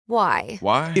Why?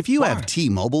 Why? If you have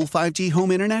T-Mobile 5G home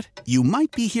internet, you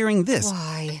might be hearing this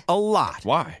Why? a lot.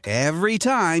 Why? Every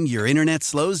time your internet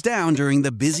slows down during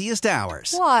the busiest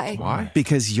hours. Why? Why?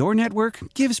 Because your network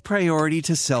gives priority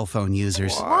to cell phone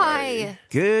users. Why?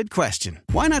 Good question.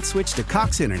 Why not switch to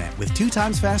Cox Internet with 2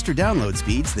 times faster download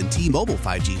speeds than T-Mobile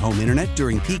 5G home internet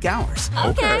during peak hours?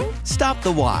 Okay. Stop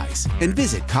the whys and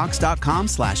visit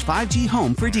cox.com/5G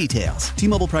home for details.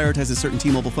 T-Mobile prioritizes certain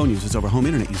T-Mobile phone users over home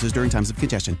internet users during times of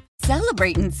congestion.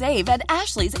 Celebrate and save at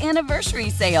Ashley's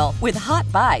Anniversary Sale. With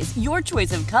Hot Buys, your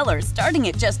choice of colors starting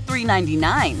at just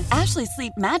 $3.99. Ashley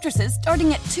Sleep mattresses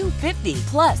starting at $2.50.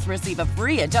 Plus, receive a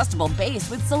free adjustable base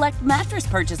with select mattress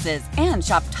purchases. And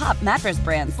shop top mattress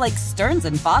brands like Stearns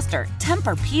 & Foster,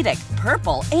 Tempur-Pedic,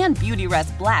 Purple, and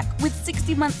Beautyrest Black with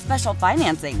 60-month special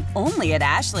financing. Only at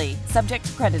Ashley. Subject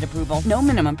to credit approval. No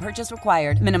minimum purchase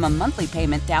required. Minimum monthly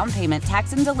payment, down payment,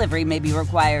 tax, and delivery may be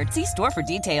required. See store for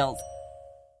details.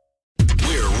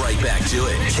 We're right back to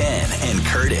it. Ken and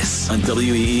Curtis on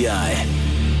WEEI.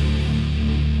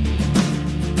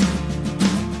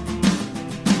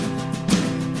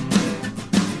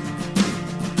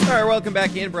 All right, welcome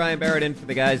back in. Brian Barrett in for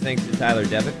the guys. Thanks to Tyler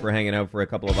Devitt for hanging out for a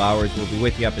couple of hours. We'll be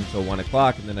with you up until 1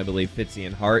 o'clock, and then I believe Fitzy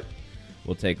and Hart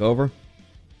will take over.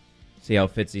 See how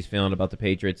Fitzy's feeling about the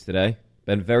Patriots today.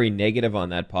 Been very negative on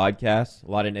that podcast.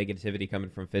 A lot of negativity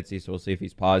coming from Fitzy, so we'll see if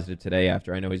he's positive today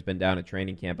after I know he's been down at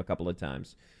training camp a couple of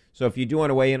times. So if you do want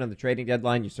to weigh in on the trading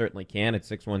deadline, you certainly can at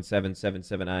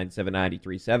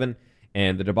 617-779-7937.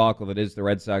 And the debacle that is the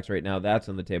Red Sox right now, that's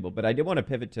on the table. But I did want to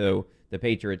pivot to the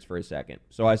Patriots for a second.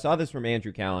 So I saw this from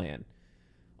Andrew Callahan.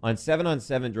 On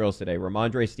 7-on-7 drills today,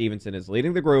 Ramondre Stevenson is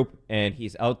leading the group, and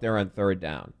he's out there on third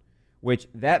down, which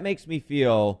that makes me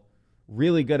feel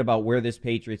really good about where this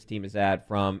Patriots team is at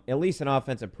from at least an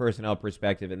offensive personnel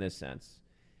perspective in this sense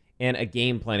and a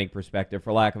game planning perspective,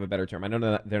 for lack of a better term. I know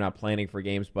that they're not planning for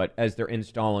games, but as they're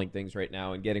installing things right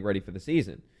now and getting ready for the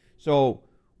season. So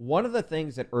one of the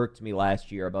things that irked me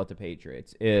last year about the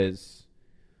Patriots is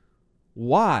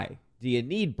why do you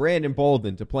need Brandon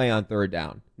Bolden to play on third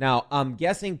down? Now, I'm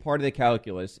guessing part of the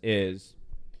calculus is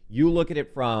you look at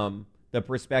it from the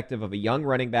perspective of a young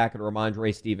running back at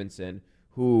Ramondre Stevenson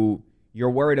who you're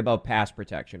worried about pass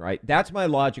protection, right? That's my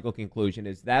logical conclusion,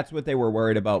 is that's what they were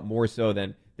worried about more so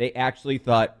than they actually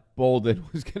thought Bolden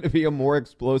was going to be a more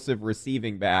explosive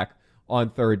receiving back on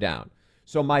third down.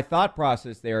 So my thought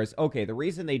process there is, okay, the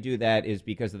reason they do that is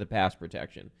because of the pass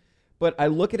protection. But I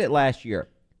look at it last year.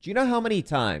 Do you know how many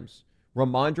times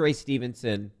Ramondre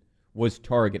Stevenson was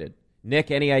targeted?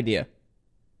 Nick, any idea?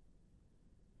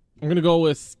 I'm going to go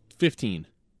with 15.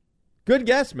 Good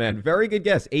guess, man. Very good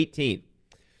guess. 18.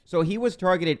 So he was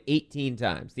targeted 18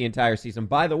 times the entire season.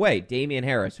 By the way, Damian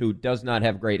Harris, who does not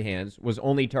have great hands, was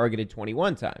only targeted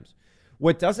 21 times.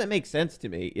 What doesn't make sense to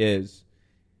me is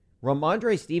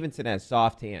Ramondre Stevenson has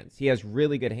soft hands. He has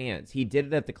really good hands. He did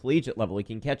it at the collegiate level. He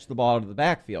can catch the ball out of the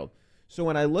backfield. So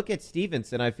when I look at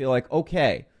Stevenson, I feel like,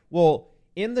 okay, well,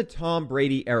 in the Tom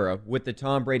Brady era with the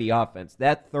Tom Brady offense,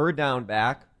 that third down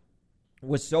back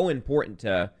was so important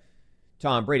to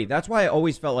Tom Brady. That's why I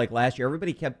always felt like last year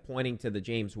everybody kept pointing to the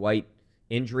James White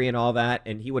injury and all that,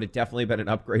 and he would have definitely been an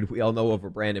upgrade, we all know, over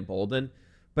Brandon Bolden.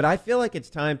 But I feel like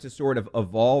it's time to sort of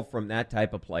evolve from that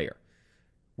type of player.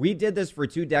 We did this for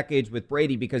 2 decades with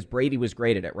Brady because Brady was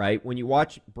great at it, right? When you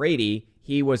watch Brady,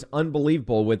 he was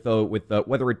unbelievable with the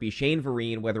whether it be Shane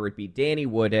Vereen, whether it be Danny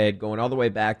Woodhead, going all the way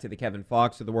back to the Kevin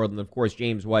Fox of the world, and of course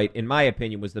James White, in my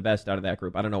opinion, was the best out of that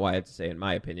group. I don't know why I had to say in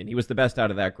my opinion. He was the best out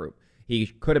of that group. He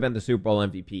could have been the Super Bowl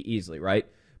MVP easily, right?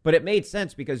 But it made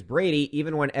sense because Brady,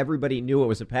 even when everybody knew it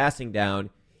was a passing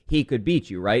down, he could beat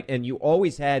you, right? And you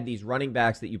always had these running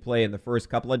backs that you play in the first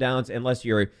couple of downs,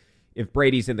 if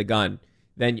Brady's in the gun,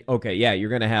 then, okay, yeah, you're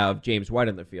going to have James White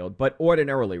in the field. But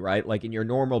ordinarily, right, like in your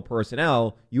normal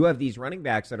personnel, you have these running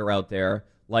backs that are out there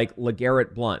like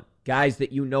LeGarrette Blount, guys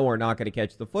that you know are not going to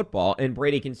catch the football, and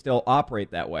Brady can still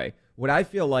operate that way. What I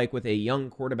feel like with a young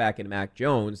quarterback in Mac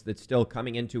Jones that's still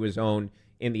coming into his own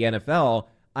in the NFL,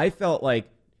 I felt like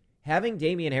having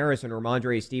Damian Harris and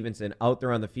Ramondre Stevenson out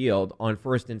there on the field on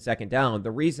first and second down, the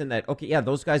reason that, okay, yeah,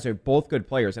 those guys are both good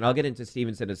players, and I'll get into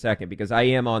Stevenson in a second because I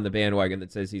am on the bandwagon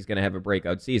that says he's going to have a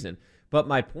breakout season. But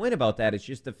my point about that is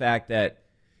just the fact that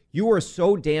you were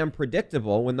so damn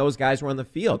predictable when those guys were on the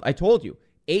field. I told you,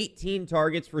 18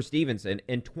 targets for Stevenson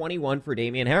and 21 for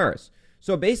Damian Harris.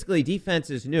 So basically,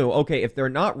 defenses knew, okay, if they're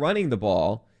not running the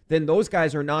ball, then those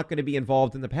guys are not going to be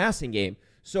involved in the passing game.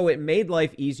 So it made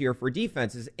life easier for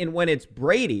defenses. And when it's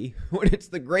Brady, when it's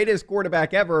the greatest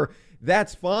quarterback ever,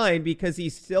 that's fine because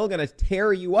he's still going to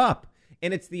tear you up.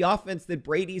 And it's the offense that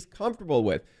Brady's comfortable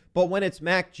with. But when it's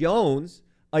Mac Jones,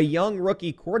 a young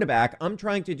rookie quarterback, I'm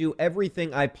trying to do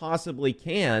everything I possibly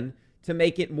can to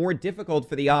make it more difficult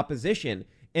for the opposition.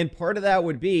 And part of that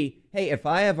would be, hey, if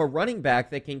I have a running back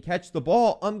that can catch the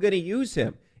ball, I'm going to use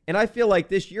him. And I feel like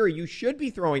this year you should be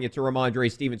throwing it to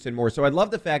Ramondre Stevenson more. So I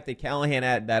love the fact that Callahan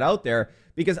had that out there,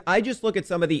 because I just look at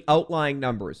some of the outlying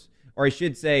numbers, or I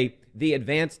should say the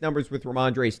advanced numbers with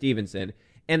Ramondre Stevenson,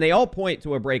 and they all point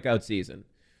to a breakout season.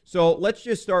 So let's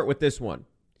just start with this one.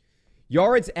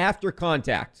 Yards after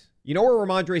contact. You know where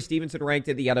Ramondre Stevenson ranked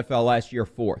in the NFL last year?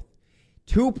 4th.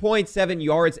 2.7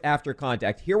 yards after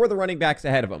contact. Here were the running backs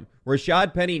ahead of him: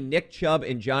 Rashad Penny, Nick Chubb,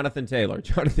 and Jonathan Taylor.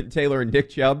 Jonathan Taylor and Nick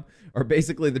Chubb are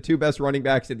basically the 2 best running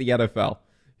backs in the NFL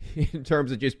in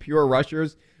terms of just pure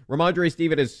rushers. Ramondre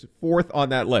Stevenson is 4th on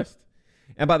that list.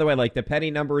 And by the way, like the Penny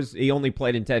numbers, he only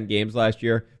played in 10 games last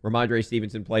year. Ramondre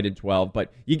Stevenson played in 12.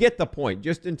 But you get the point.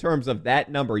 Just in terms of that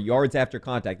number, yards after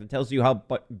contact, it tells you how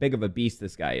big of a beast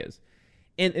this guy is.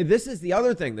 And this is the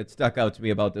other thing that stuck out to me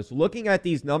about this. Looking at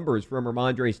these numbers from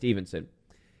Ramondre Stevenson,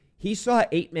 he saw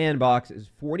 8-man boxes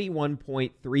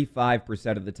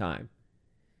 41.35% of the time.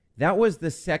 That was the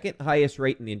 2nd highest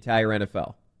rate in the entire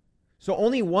NFL. So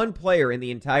only one player in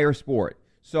the entire sport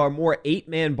saw more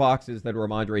 8-man boxes than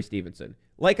Ramondre Stevenson.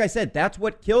 Like I said, that's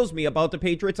what kills me about the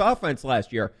Patriots offense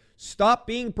last year. Stop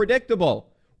being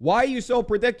predictable. Why are you so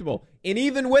predictable? And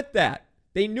even with that,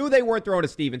 they knew they weren't throwing to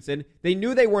Stevenson. They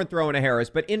knew they weren't throwing to Harris.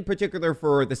 But in particular,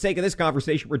 for the sake of this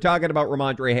conversation, we're talking about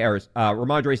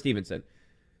Ramondre Stevenson.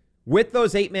 With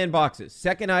those 8-man boxes,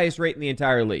 2nd highest rate in the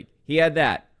entire league. He had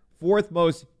that. 4th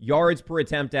most yards per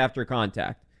attempt after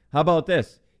contact. How about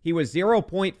this? He was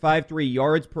 0.53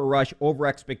 yards per rush over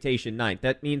expectation 9th.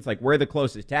 That means like where the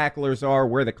closest tacklers are,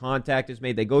 where the contact is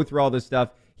made. They go through all this stuff.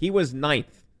 He was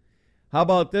 9th. How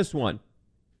about this one?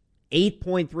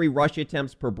 8.3 rush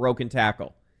attempts per broken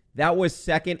tackle. That was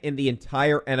 2nd in the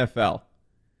entire NFL.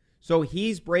 So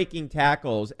he's breaking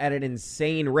tackles at an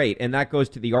insane rate, and that goes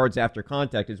to the yards after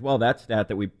contact as well, that stat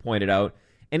that we pointed out.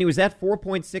 And he was at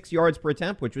 4.6 yards per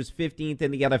attempt, which was 15th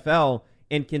in the NFL.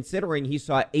 And considering he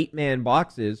saw 8-man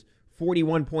boxes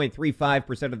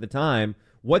 41.35% of the time,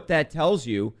 what that tells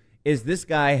you is this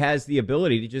guy has the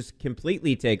ability to just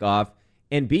completely take off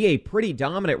and be a pretty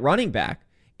dominant running back.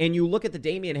 And you look at the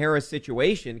Damien Harris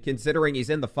situation, considering he's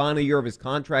in the final year of his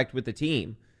contract with the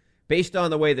team, based on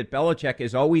the way that Belichick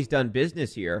has always done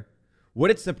business here,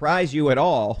 would it surprise you at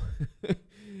all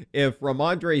if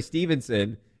Ramondre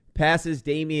Stevenson passes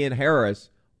Damien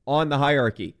Harris on the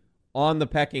hierarchy, on the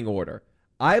pecking order?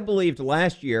 I believed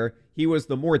last year he was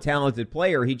the more talented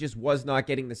player. He just was not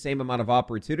getting the same amount of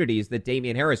opportunities that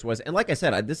Damien Harris was. And like I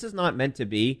said, this is not meant to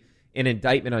be an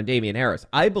indictment on Damien Harris.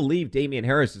 I believe Damien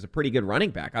Harris is a pretty good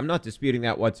running back. I'm not disputing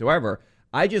that whatsoever.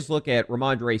 I just look at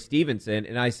Ramondre Stevenson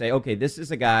and I say, okay, this is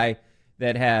a guy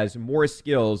that has more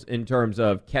skills in terms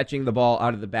of catching the ball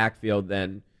out of the backfield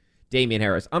than Damien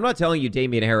Harris. I'm not telling you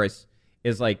Damien Harris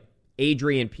is like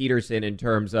Adrian Peterson in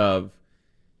terms of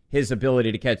his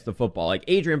ability to catch the football. Like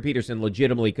Adrian Peterson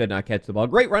legitimately could not catch the ball.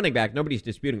 Great running back. Nobody's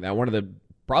disputing that. One of the,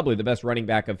 probably the best running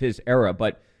back of his era.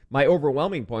 But my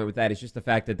overwhelming point with that is just the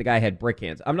fact that the guy had brick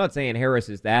hands. I'm not saying Harris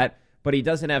is that, but he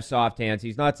doesn't have soft hands.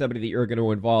 He's not somebody that you're going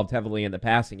to involve heavily in the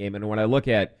passing game. And when I look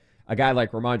at a guy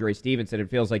like Ramondre Stevenson, it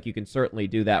feels like you can certainly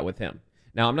do that with him.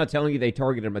 Now, I'm not telling you they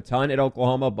targeted him a ton at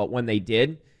Oklahoma, but when they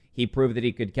did, he proved that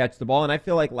he could catch the ball. And I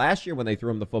feel like last year when they threw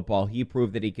him the football, he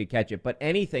proved that he could catch it. But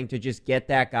anything to just get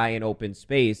that guy in open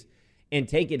space and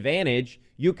take advantage,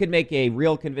 you could make a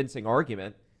real convincing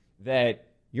argument that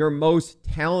your most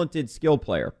talented skill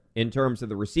player in terms of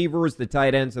the receivers, the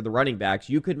tight ends, and the running backs,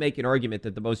 you could make an argument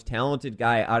that the most talented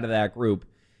guy out of that group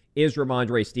is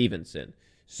Ramondre Stevenson.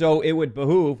 So it would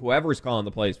behoove whoever's calling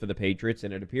the plays for the Patriots,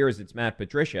 and it appears it's Matt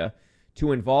Patricia,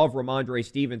 to involve Ramondre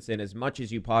Stevenson as much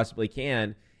as you possibly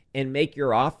can and make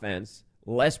your offense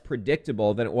less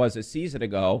predictable than it was a season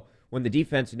ago when the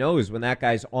defense knows when that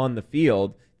guy's on the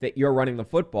field that you're running the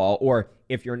football, or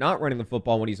if you're not running the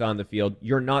football when he's on the field,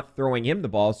 you're not throwing him the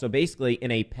ball. So basically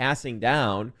in a passing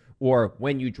down or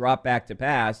when you drop back to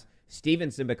pass,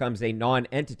 Stevenson becomes a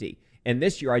non-entity. And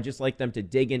this year, I just like them to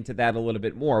dig into that a little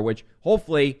bit more, which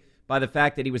hopefully by the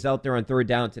fact that he was out there on third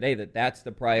down today, that's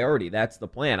the priority. That's the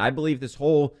plan. I believe this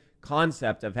whole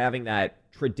concept of having that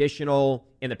traditional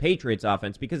in the Patriots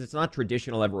offense, because it's not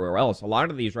traditional everywhere else. A lot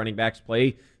of these running backs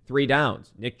play 3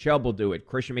 downs. Nick Chubb will do it.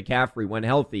 Christian McCaffrey, when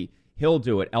healthy, he'll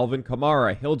do it. Alvin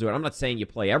Kamara, he'll do it. I'm not saying you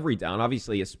play every down.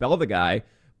 Obviously, you spell the guy.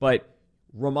 But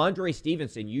Ramondre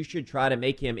Stevenson, you should try to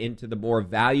make him into the more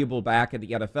valuable back of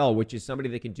the NFL, which is somebody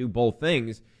that can do both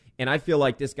things. And I feel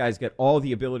like this guy's got all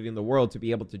the ability in the world to be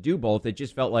able to do both. It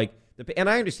just felt like, and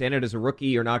I understand it as a rookie,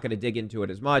 you're not going to dig into it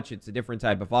as much. It's a different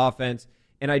type of offense.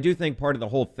 And I do think part of the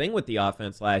whole thing with the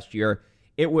offense last year,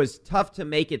 it was tough to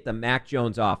make it the Mac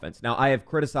Jones offense. Now, I have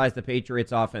criticized the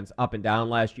Patriots offense up and down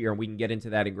last year, and we can get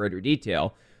into that in greater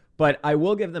detail. But I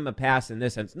will give them a pass in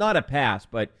this sense. Not a pass,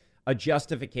 but a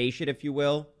justification, if you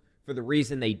will, for the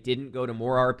reason they didn't go to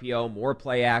more RPO, more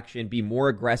play action, be more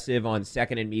aggressive on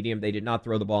second and medium. They did not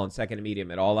throw the ball on second and medium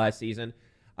at all last season.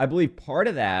 I believe part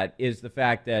of that is the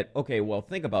fact that, okay, well,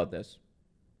 think about this.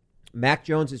 Mac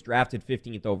Jones is drafted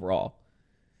 15th overall.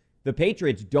 The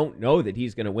Patriots don't know that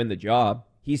he's going to win the job.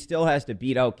 He still has to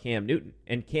beat out Cam Newton,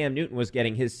 and Cam Newton was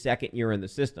getting his second year in the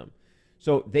system.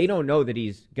 So they don't know that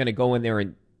he's going to go in there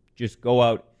and just go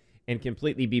out and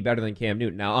completely be better than Cam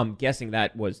Newton. Now, I'm guessing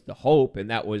that was the hope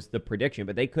and that was the prediction,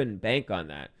 but they couldn't bank on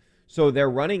that. So they're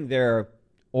running their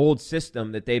old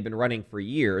system that they've been running for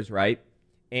years, right?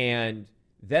 And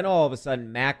then all of a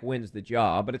sudden, Mac wins the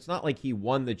job, but it's not like he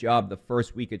won the job the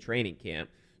first week of training camp.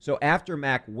 So after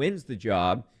Mac wins the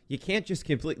job, you can't just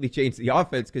completely change the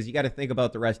offense because you got to think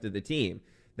about the rest of the team.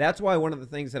 That's why one of the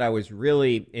things that I was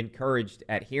really encouraged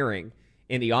at hearing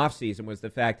in the offseason was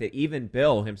the fact that even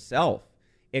Bill himself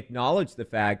acknowledged the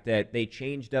fact that they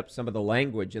changed up some of the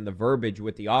language and the verbiage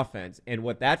with the offense. And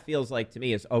what that feels like to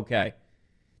me is, okay,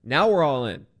 now we're all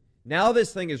in. Now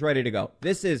this thing is ready to go.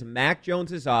 This is Mac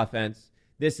Jones's offense.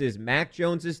 This is Mac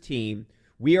Jones's team.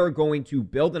 We are going to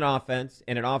build an offense,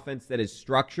 and an offense that is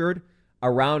structured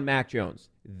around Mac Jones.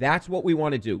 That's what we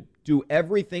want to do. Do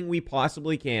everything we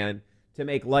possibly can to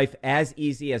make life as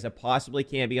easy as it possibly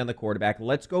can be on the quarterback.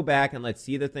 Let's go back and let's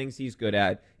see the things he's good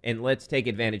at, and let's take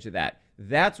advantage of that.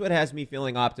 That's what has me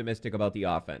feeling optimistic about the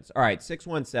offense. All right,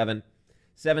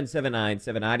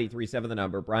 617-779-7937, the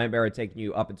number. Brian Barrett taking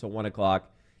you up until 1 o'clock.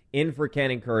 In for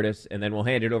Ken and Curtis, and then we'll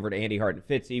hand it over to Andy Hart and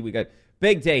Fitzy. We got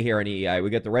big day here on EEI.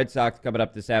 We got the Red Sox coming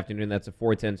up this afternoon. That's a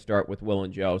 4:10 start with Will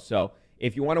and Joe. So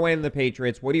if you want to weigh in the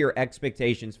Patriots, what are your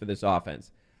expectations for this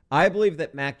offense? I believe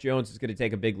that Mac Jones is going to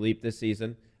take a big leap this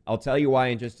season. I'll tell you why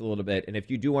in just a little bit. And if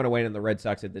you do want to weigh in the Red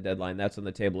Sox at the deadline, that's on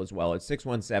the table as well. It's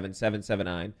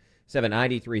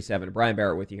 617-779-7937. Brian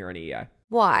Barrett with you here on EEI.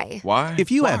 Why? Why? If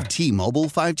you have T-Mobile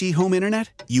 5G home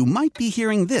internet, you might be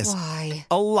hearing this Why?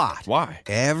 a lot. Why?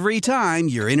 Every time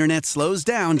your internet slows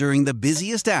down during the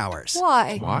busiest hours.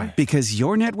 Why? Why? Because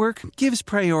your network gives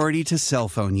priority to cell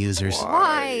phone users.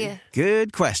 Why?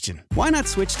 Good question. Why not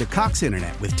switch to Cox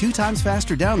Internet with 2 times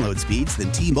faster download speeds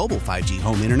than T-Mobile 5G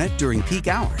home internet during peak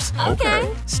hours?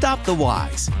 Okay. Stop the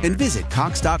whys and visit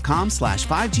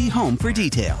cox.com/5G home for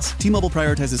details. T-Mobile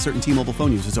prioritizes certain T-Mobile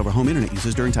phone users over home internet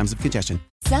users during times of congestion.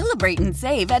 Celebrate and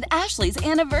save at Ashley's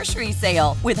Anniversary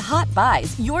Sale. With Hot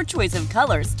Buys, your choice of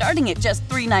colors starting at just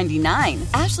 $3.99.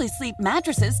 Ashley Sleep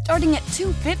mattresses starting at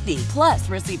 $2.50. Plus,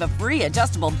 receive a free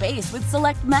adjustable base with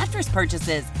select mattress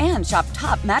purchases. And shop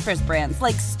top mattress brands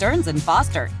like Stearns &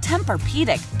 Foster,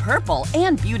 Tempur-Pedic, Purple,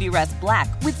 and Beautyrest Black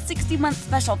with 60-month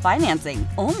special financing.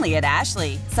 Only at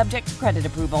Ashley. Subject to credit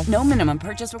approval. No minimum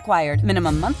purchase required.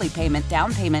 Minimum monthly payment,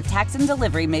 down payment, tax, and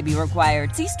delivery may be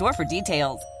required. See store for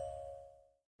details.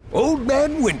 Old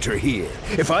Man Winter here.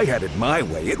 If I had it my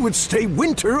way, it would stay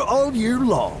winter all year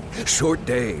long. Short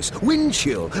days, wind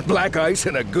chill, black ice,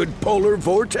 and a good polar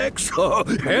vortex. Oh,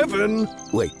 heaven!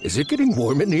 Wait, is it getting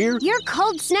warm in here? Your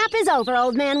cold snap is over,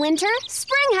 Old Man Winter.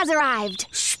 Spring has arrived.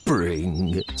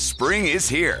 Spring. Spring is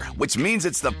here, which means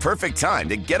it's the perfect time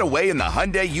to get away in the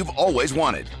Hyundai you've always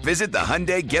wanted. Visit the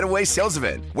Hyundai Getaway Sales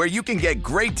Event, where you can get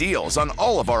great deals on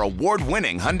all of our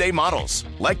award-winning Hyundai models,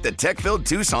 like the tech-filled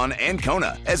Tucson and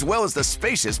Kona, as well as the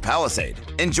spacious Palisade.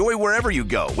 Enjoy wherever you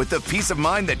go with the peace of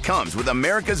mind that comes with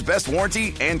America's best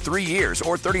warranty and 3 years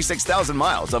or 36,000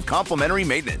 miles of complimentary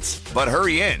maintenance. But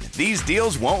hurry in, these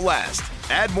deals won't last.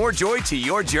 Add more joy to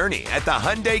your journey at the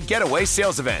Hyundai Getaway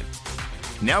Sales Event.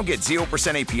 Now get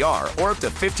 0% APR or up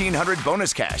to $1,500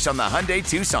 bonus cash on the Hyundai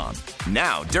Tucson.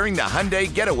 Now, during the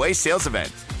Hyundai Getaway Sales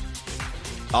Event.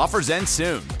 Offers end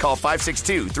soon. Call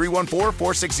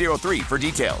 562-314-4603 for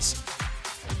details.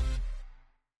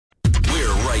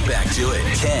 We're right back to it.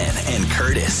 Ken and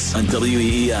Curtis on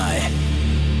WEEI.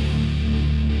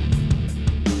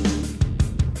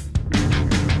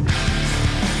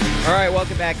 All right,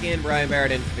 welcome back in. Brian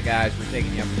Barrett in for the guys. We're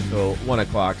taking you up until 1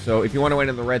 o'clock. So if you want to win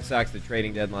in the Red Sox, the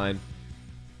trading deadline,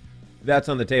 that's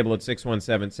on the table at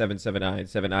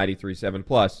 617-779-7937.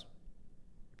 Plus,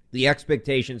 the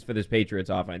expectations for this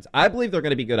Patriots offense. I believe they're going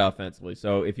to be good offensively.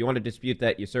 So if you want to dispute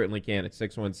that, you certainly can at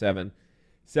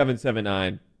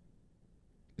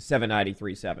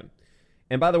 617-779-7937.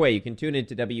 And by the way, you can tune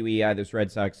into WEI this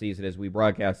Red Sox season as we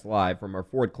broadcast live from our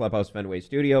Ford Clubhouse Fenway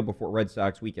studio before Red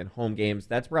Sox weekend home games.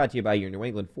 That's brought to you by your New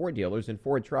England Ford dealers and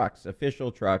Ford Trucks,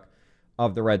 official truck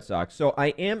of the Red Sox. So I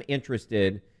am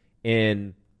interested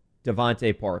in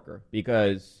Devontae Parker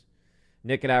because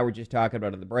Nick and I were just talking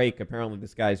about in the break. Apparently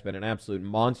this guy's been an absolute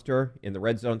monster in the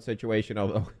red zone situation,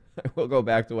 although I will go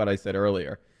back to what I said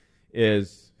earlier,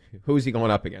 is who's he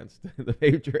going up against? The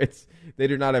Patriots, they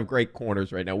do not have great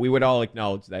corners right now. We would all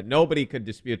acknowledge that. Nobody could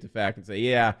dispute the fact and say,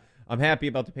 yeah, I'm happy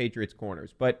about the Patriots'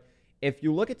 corners. But if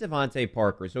you look at Devontae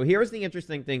Parker, so here's the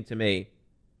interesting thing to me,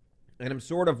 and I'm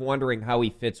sort of wondering how he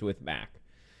fits with Mac.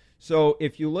 So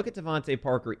if you look at Devontae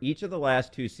Parker, each of the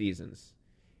last 2 seasons,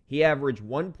 he averaged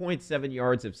 1.7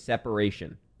 yards of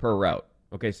separation per route.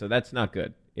 Okay, so that's not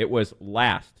good. It was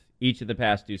last each of the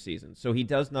past 2 seasons. So he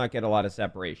does not get a lot of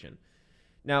separation.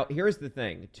 Now, here's the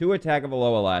thing. Tua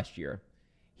Tagovailoa last year,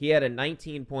 he had a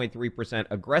 19.3%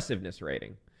 aggressiveness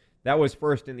rating. That was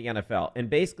first in the NFL. And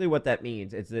basically what that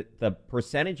means is that the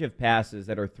percentage of passes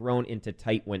that are thrown into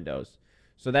tight windows.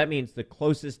 So that means the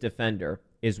closest defender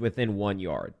is within 1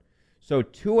 yard. So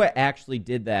Tua actually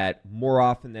did that more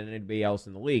often than anybody else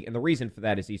in the league. And the reason for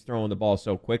that is he's throwing the ball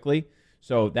so quickly.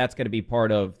 So that's going to be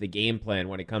part of the game plan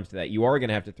when it comes to that. You are going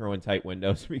to have to throw in tight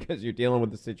windows because you're dealing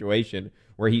with a situation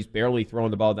where he's barely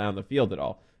throwing the ball down the field at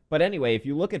all. But anyway, if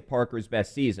you look at Parker's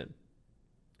best season,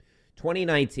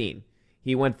 2019,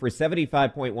 he went for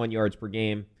 75.1 yards per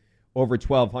game, over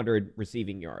 1,200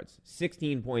 receiving yards,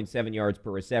 16.7 yards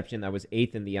per reception. That was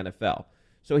 8th in the NFL.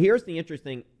 So here's the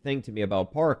interesting thing to me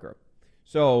about Parker.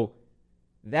 So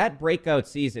that breakout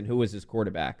season, who was his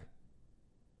quarterback?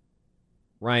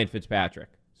 Ryan Fitzpatrick.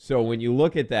 So when you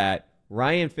look at that,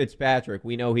 Ryan Fitzpatrick,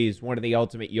 we know he's one of the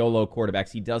ultimate YOLO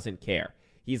quarterbacks. He doesn't care.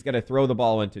 He's going to throw the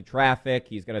ball into traffic.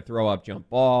 He's going to throw up jump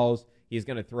balls. He's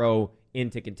going to throw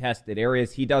into contested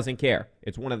areas. He doesn't care.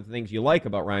 It's one of the things you like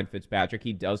about Ryan Fitzpatrick.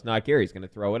 He does not care. He's going to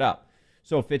throw it up.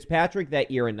 So Fitzpatrick that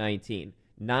year in 19,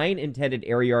 9 intended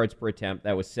air yards per attempt.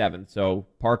 That was 7th. So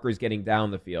Parker's getting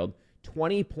down the field.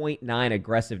 20.9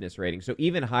 aggressiveness rating, so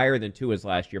even higher than Tua's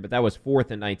last year, but that was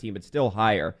 4th in 19, but still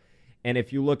higher. And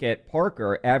if you look at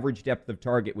Parker, average depth of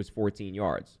target was 14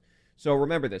 yards. So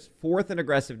remember this, 4th in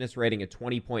aggressiveness rating at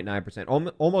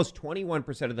 20.9%. Almost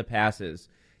 21% of the passes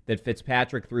that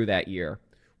Fitzpatrick threw that year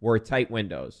were tight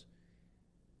windows.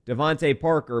 Devontae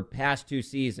Parker, past 2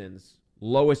 seasons,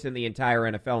 lowest in the entire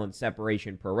NFL in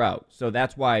separation per route. So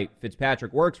that's why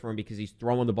Fitzpatrick works for him, because he's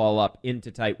throwing the ball up into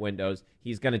tight windows.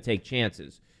 He's going to take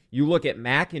chances. You look at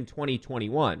Mac in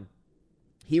 2021,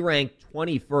 he ranked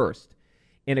 21st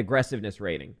in aggressiveness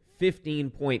rating,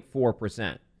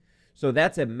 15.4%. So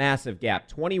that's a massive gap,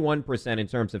 21% in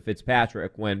terms of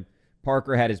Fitzpatrick when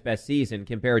Parker had his best season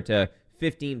compared to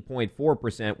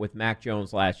 15.4% with Mac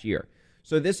Jones last year.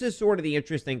 So this is sort of the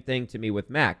interesting thing to me with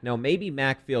Mac. Now, maybe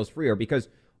Mac feels freer because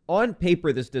on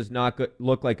paper this does not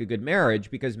look like a good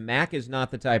marriage because Mac is not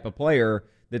the type of player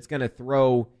that's going to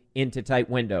throw into tight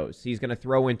windows. He's going to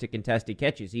throw into contested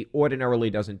catches. He ordinarily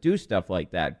doesn't do stuff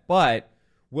like that. But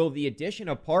will the addition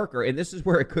of Parker, and this is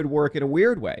where it could work in a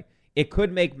weird way, it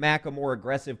could make Mac a more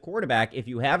aggressive quarterback if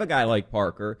you have a guy like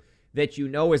Parker that you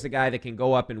know is a guy that can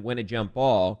go up and win a jump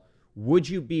ball. Would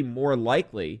you be more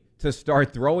likely to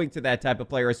start throwing to that type of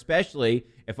player, especially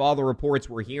if all the reports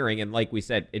we're hearing, and like we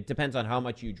said, it depends on how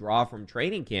much you draw from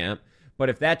training camp, but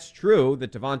if that's true,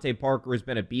 that Devontae Parker has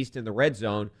been a beast in the red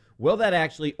zone, will that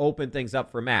actually open things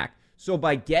up for Mac? So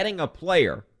by getting a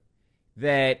player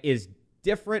that is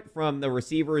different from the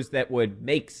receivers that would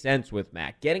make sense with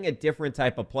Mac, getting a different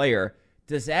type of player,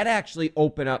 does that actually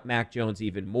open up Mac Jones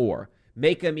even more?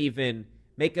 Make him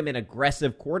an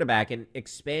aggressive quarterback and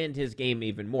expand his game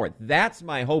even more. That's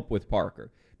my hope with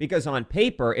Parker. Because on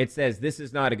paper, it says this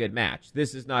is not a good match.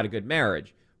 This is not a good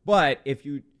marriage. But if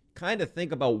you kind of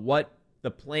think about what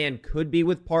the plan could be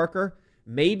with Parker,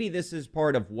 maybe this is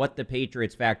part of what the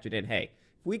Patriots factored in. Hey,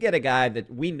 if we get a guy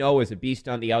that we know is a beast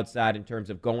on the outside in terms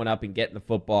of going up and getting the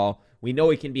football, we know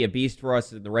he can be a beast for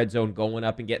us in the red zone going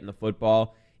up and getting the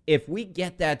football. If we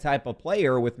get that type of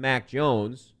player with Mac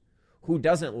Jones, who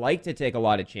doesn't like to take a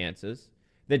lot of chances,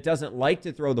 that doesn't like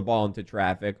to throw the ball into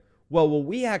traffic, well, will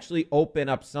we actually open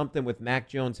up something with Mac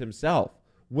Jones himself?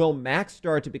 Will Mac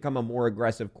start to become a more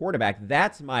aggressive quarterback?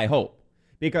 That's my hope.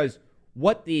 Because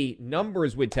what the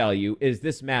numbers would tell you is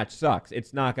this match sucks.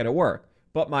 It's not going to work.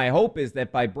 But my hope is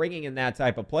that by bringing in that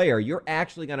type of player, you're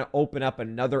actually going to open up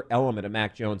another element of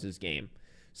Mac Jones's game.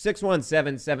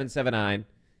 617-779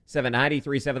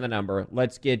 793.7 the number.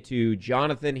 Let's get to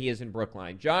Jonathan. He is in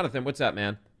Brookline. Jonathan, what's up,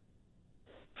 man?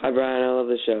 Hi, Brian. I love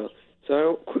the show.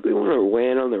 So I quickly want to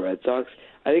rant on the Red Sox.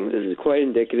 I think this is quite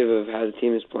indicative of how the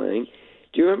team is playing.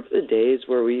 Do you remember the days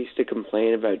where we used to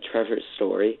complain about Trevor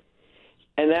Story?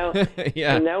 And now,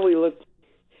 yeah. and now we look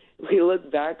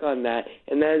back on that,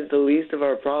 and that is the least of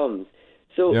our problems.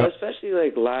 So especially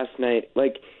like last night,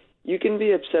 like you can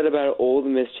be upset about all the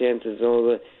missed chances and all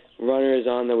the runners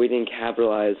on that we didn't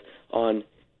capitalize on,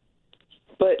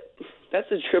 but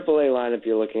that's a AAA lineup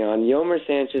you're looking on. Yomer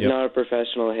Sanchez, not a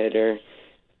professional hitter.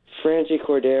 Franchi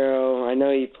Cordero, I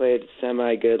know he played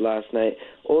semi-good last night.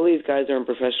 All these guys aren't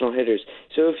professional hitters.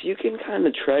 So if you can kind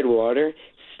of tread water,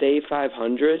 stay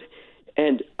 500,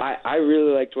 and I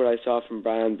really liked what I saw from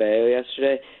Brian Bayo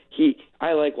yesterday.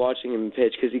 I like watching him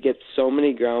pitch because he gets so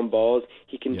many ground balls.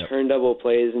 He can turn double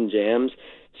plays and jams.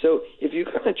 So if you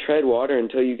kind of tread water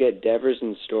until you get Devers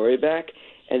and Story back,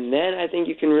 and then I think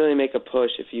you can really make a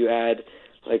push if you add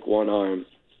like one arm.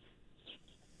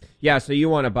 Yeah, so you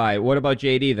want to buy. What about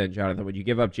JD then, Jonathan? Would you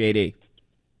give up JD?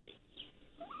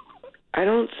 I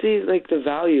don't see like the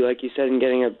value, like you said, in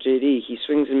getting up JD. He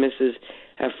swings and misses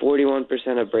at 41%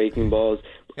 of breaking balls.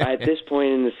 At this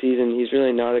point in the season, he's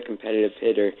really not a competitive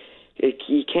hitter.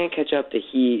 He can't catch up to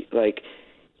Heat. Like,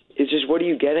 it's just, what are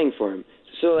you getting for him?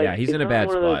 So like, he's in a bad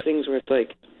spot. It's not one of those things where it's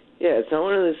like, it's not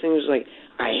one of those things like,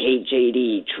 I hate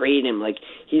JD, trade him. Like,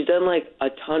 he's done like a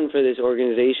ton for this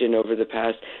organization over the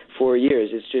past 4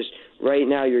 years. It's just right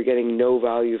now you're getting no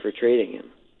value for trading him.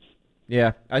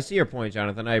 Yeah, I see your point,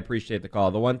 Jonathan. I appreciate the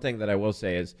call. The one thing that I will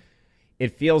say is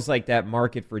it feels like that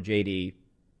market for JD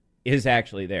is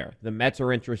actually there. The Mets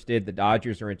are interested. The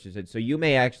Dodgers are interested. So you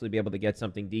may actually be able to get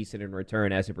something decent in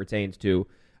return as it pertains to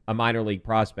a minor league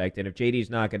prospect. And if JD's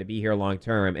not going to be here long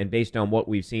term, and based on what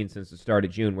we've seen since the start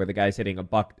of June, where the guy's hitting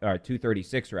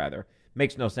 .236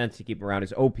 makes no sense to keep him around.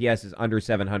 His OPS is under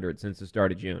 700 since the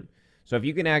start of June. So if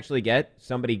you can actually get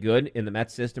somebody good in the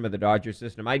Mets system or the Dodgers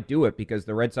system, I'd do it because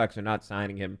the Red Sox are not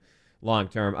signing him long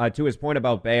term. To his point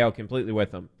about Bayo, completely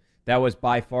with him. That was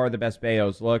by far the best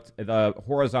Bayo's looked. The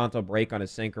horizontal break on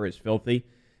his sinker is filthy.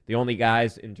 The only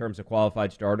guys in terms of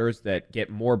qualified starters that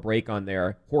get more break on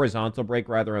their horizontal break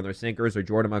rather on their sinkers are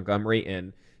Jordan Montgomery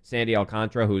and Sandy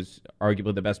Alcantara, who's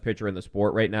arguably the best pitcher in the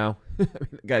sport right now. I mean,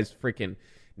 the guy's freaking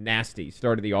nasty.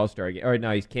 Started the All-Star game. Or no,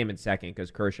 he came in second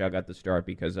because Kershaw got the start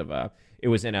because of it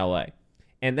was in L.A.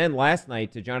 And then last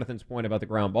night, to Jonathan's point about the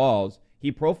ground balls,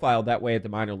 he profiled that way at the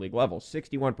minor league level.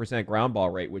 61% ground ball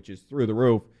rate, which is through the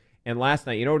roof. And last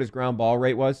night, you know what his ground ball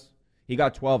rate was? He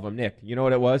got 12 of them. Nick, you know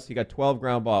what it was? He got 12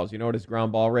 ground balls. You know what his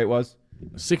ground ball rate was?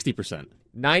 60%.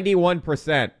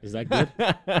 91%. Is that good?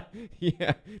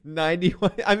 Yeah,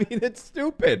 91. I mean, it's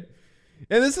stupid.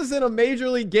 And this is in a major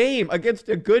league game against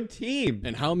a good team.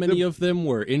 And how many of them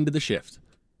were into the shift?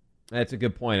 That's a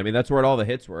good point. I mean, that's where all the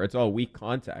hits were. It's all weak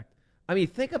contact. I mean,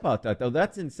 think about that, though.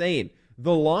 That's insane.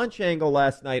 The launch angle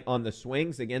last night on the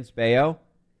swings against Bayo,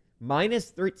 minus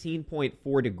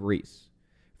 13.4 degrees.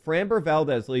 Framber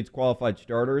Valdez leads qualified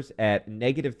starters at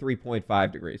negative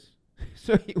 3.5 degrees.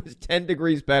 So he was 10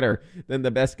 degrees better than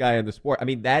the best guy in the sport. I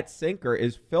mean, that sinker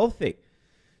is filthy.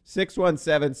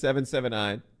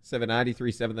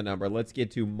 617-779-7937, the number. Let's get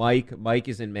to Mike. Mike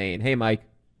is in Maine. Hey, Mike.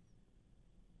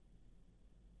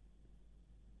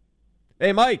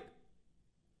 Hey, Mike.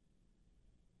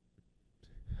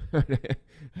 I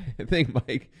think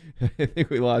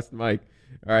we lost Mike.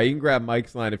 All right, you can grab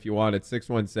Mike's line if you want. It's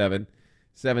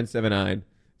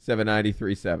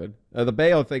 617-779-7937. The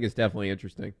Bayo thing is definitely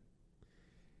interesting.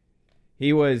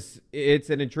 It's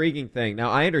an intriguing thing. Now,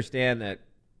 I understand that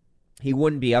he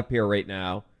wouldn't be up here right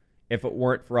now if it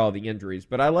weren't for all the injuries,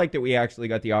 but I like that we actually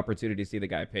got the opportunity to see the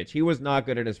guy pitch. He was not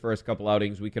good at his first couple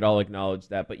outings. We could all acknowledge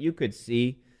that, but you could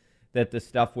see that the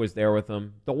stuff was there with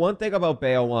him. The one thing about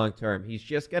Bayo long term, he's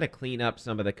just got to clean up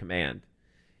some of the command.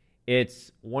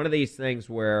 It's one of these things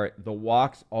where the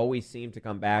walks always seem to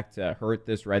come back to hurt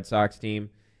this Red Sox team,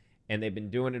 and they've been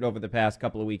doing it over the past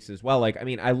couple of weeks as well. Like, I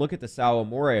mean, I look at the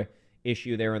Sawamura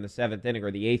issue there in the seventh inning,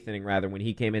 or the eighth inning rather, when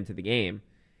he came into the game.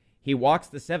 He walks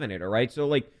the seven-hitter, right? So,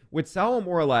 like, with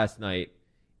Sawamura last night,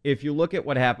 if you look at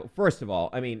what happened, first of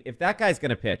all, I mean, if that guy's going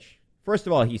to pitch, first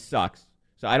of all, he sucks.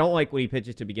 So I don't like when he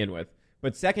pitches to begin with.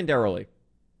 But secondarily,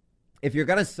 if you're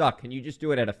going to suck, can you just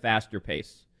do it at a faster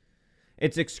pace?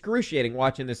 It's excruciating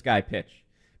watching this guy pitch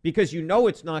because you know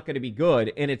it's not going to be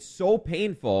good, and it's so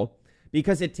painful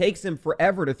because it takes him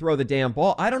forever to throw the damn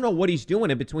ball. I don't know what he's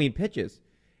doing in between pitches.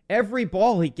 Every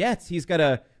ball he gets, he's got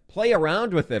to play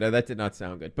around with it. Oh, that did not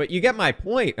sound good. But you get my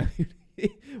point.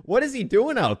 What is he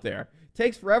doing out there? It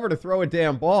takes forever to throw a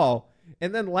damn ball.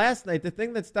 And then last night, the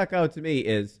thing that stuck out to me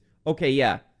is, okay,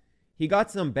 yeah, he got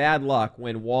some bad luck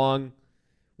when Wong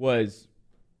doubled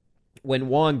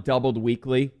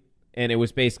weakly and it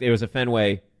was a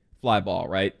Fenway fly ball,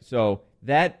 right? So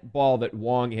that ball that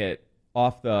Wong hit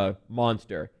off the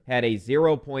monster had a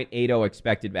 0.80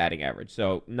 expected batting average,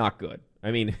 so not good.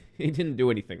 I mean, he didn't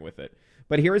do anything with it.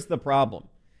 But here's the problem.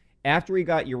 After he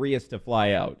got Urias to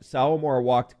fly out, Sawamura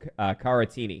walked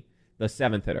Caratini, the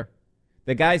 7th hitter.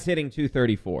 The guy's hitting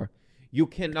 234. You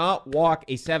cannot walk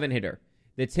a 7-hitter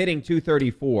that's hitting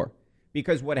 234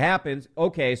 because what happens,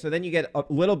 okay, so then you get a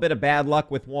little bit of bad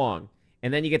luck with Wong,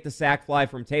 and then you get the sac fly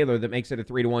from Taylor that makes it a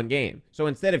 3-1 game. So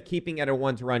instead of keeping it a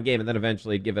 1-run game and then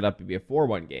eventually give it up to be a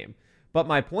 4-1 game. But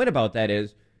my point about that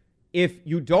is, if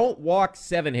you don't walk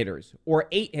 7-hitters or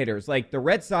 8-hitters, like the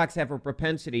Red Sox have a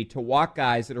propensity to walk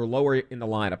guys that are lower in the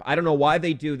lineup. I don't know why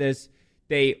they do this.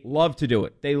 They love to do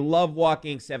it. They love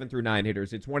walking 7 through 9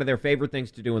 hitters. It's one of their favorite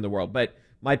things to do in the world. But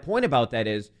my point about that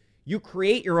is you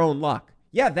create your own luck.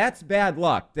 Yeah, that's bad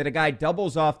luck that a guy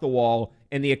doubles off the wall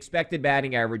and the expected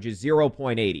batting average is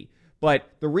 0.80. But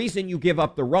the reason you give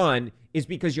up the run is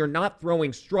because you're not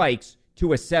throwing strikes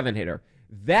to a 7-hitter.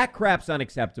 That crap's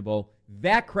unacceptable.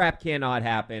 That crap cannot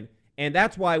happen. And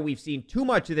that's why we've seen too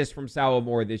much of this from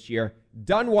Sawamura this year.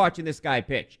 Done watching this guy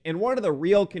pitch. And one of the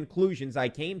real conclusions I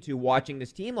came to watching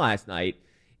this team last night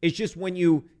is just when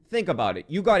you think about it.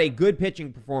 You got a good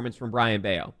pitching performance from Brian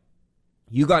Bayo.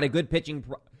 You got a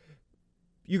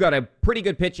pretty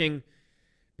good pitching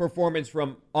performance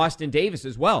from Austin Davis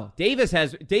as well. Davis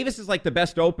is like the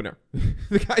best opener.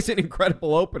 The guy's an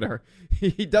incredible opener.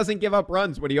 He doesn't give up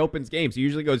runs when he opens games. He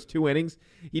usually goes 2 innings.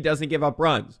 He doesn't give up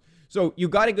runs. So you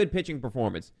got a good pitching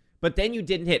performance, but then you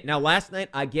didn't hit. Now, last night,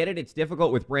 I get it. It's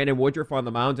difficult with Brandon Woodruff on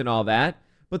the mound and all that,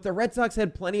 but the Red Sox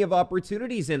had plenty of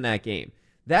opportunities in that game.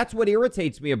 That's what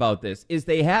irritates me about this, is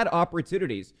they had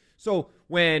opportunities. So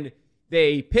when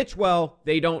they pitch well,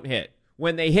 they don't hit.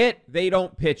 When they hit, they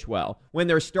don't pitch well. When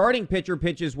their starting pitcher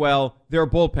pitches well, their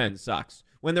bullpen sucks.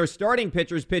 When their starting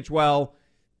pitchers pitch well,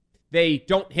 they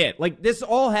don't hit. Like, this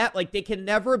all they can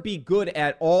never be good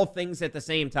at all things at the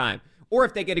same time. Or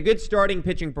if they get a good starting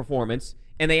pitching performance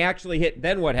and they actually hit,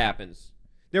 then what happens?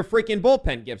 Their freaking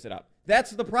bullpen gives it up.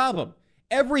 That's the problem.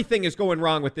 Everything is going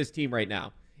wrong with this team right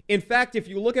now. In fact, if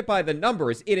you look at by the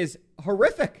numbers, it is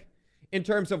horrific in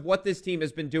terms of what this team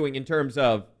has been doing in terms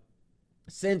of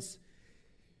since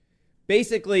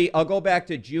basically, I'll go back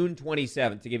to June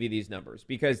 27th to give you these numbers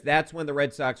because that's when the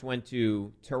Red Sox went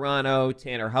to Toronto.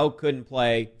 Tanner Houck couldn't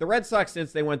play. The Red Sox,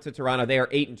 since they went to Toronto, they are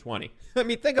 8-20. I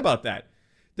mean, think about that.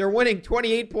 They're winning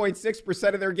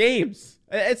 28.6% of their games.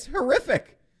 It's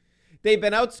horrific. They've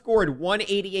been outscored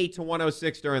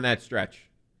 188-106 during that stretch.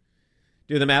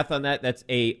 Do the math on that. That's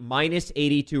a minus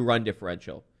 82 run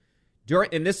differential.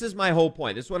 And this is my whole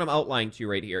point. This is what I'm outlining to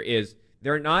you right here is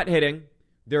they're not hitting,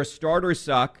 their starters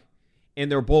suck,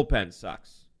 and their bullpen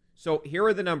sucks. So here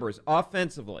are the numbers.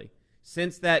 Offensively,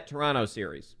 since that Toronto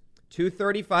series,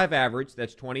 235 average,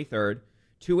 that's 23rd.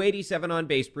 287 on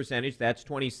base percentage, that's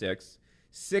 26th.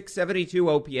 672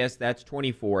 OPS, that's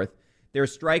 24th. Their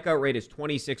strikeout rate is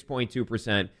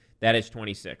 26.2%, that is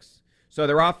 26th. So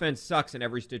their offense sucks in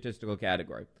every statistical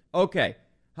category. Okay,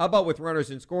 how about with runners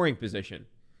in scoring position?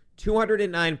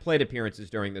 209 plate appearances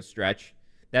during this stretch.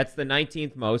 That's the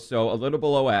 19th most, so a little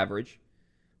below average.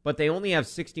 But they only have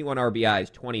 61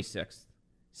 RBIs, 26th.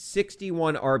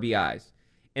 61 RBIs.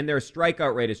 And their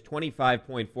strikeout rate is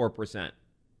 25.4%.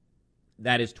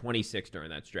 That is 26 during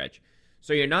that stretch.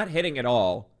 So you're not hitting at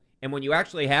all. And when you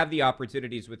actually have the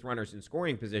opportunities with runners in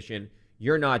scoring position,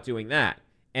 you're not doing that.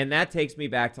 And that takes me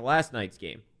back to last night's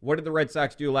game. What did the Red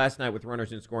Sox do last night with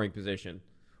runners in scoring position?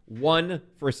 1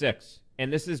 for 6.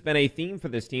 And this has been a theme for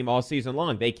this team all season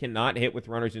long. They cannot hit with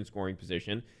runners in scoring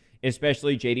position,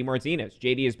 especially J.D. Martinez.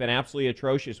 J.D. has been absolutely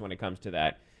atrocious when it comes to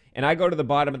that. And I go to the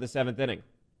bottom of the 7th inning.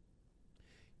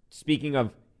 Speaking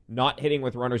of not hitting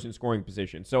with runners in scoring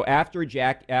position. So after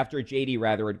J.D.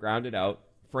 had grounded out,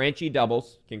 Franchy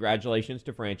doubles. Congratulations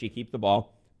to Franchy. Keep the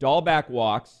ball. Dahlback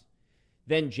walks.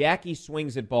 Then Jackie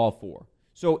swings at ball 4.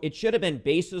 So it should have been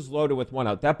bases loaded with 1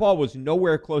 out. That ball was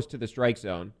nowhere close to the strike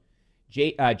zone.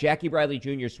 Jackie Bradley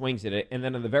Jr. swings at it, and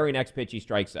then on the very next pitch, he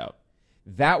strikes out.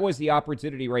 That was the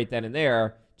opportunity right then and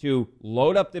there to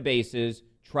load up the bases,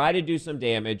 try to do some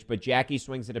damage, but Jackie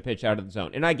swings at a pitch out of the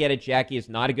zone. And I get it, Jackie is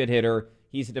not a good hitter.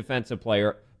 He's a defensive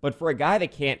player. But for a guy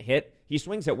that can't hit, he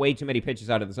swings at way too many pitches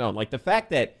out of the zone. Like the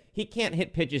fact that he can't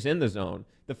hit pitches in the zone,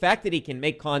 the fact that he can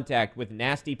make contact with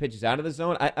nasty pitches out of the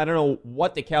zone, I don't know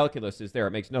what the calculus is there.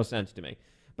 It makes no sense to me.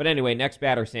 But anyway, next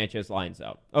batter, Sanchez lines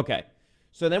out. Okay,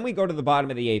 so then we go to the bottom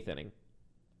of the 8th inning.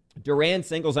 Duran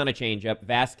singles on a changeup.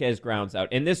 Vasquez grounds out.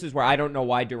 And this is where I don't know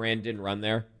why Duran didn't run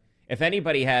there. If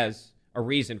anybody has a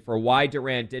reason for why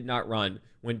Duran did not run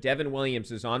when Devin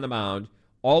Williams is on the mound,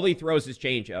 All he throws is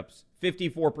changeups.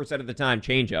 54% of the time,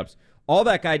 changeups. All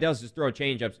that guy does is throw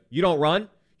changeups. You don't run?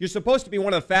 You're supposed to be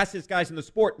one of the fastest guys in the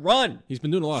sport. Run. He's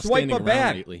been doing a lot of Swipe standing a bat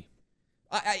around lately.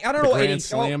 I don't know. Grand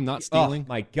slam, not stealing. Oh,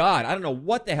 my God. I don't know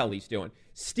what the hell he's doing.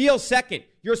 Steal second.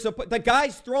 The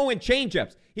guy's throwing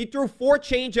changeups. He threw 4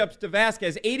 changeups to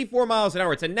Vasquez, 84 miles an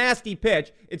hour. It's a nasty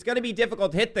pitch. It's going to be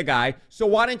difficult to hit the guy, so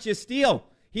why don't you steal?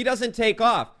 He doesn't take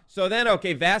off. So then,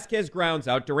 okay, Vasquez grounds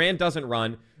out. Duran doesn't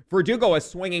run. Verdugo a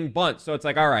swinging bunt. So it's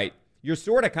like, all right, you're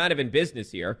sort of kind of in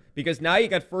business here because now you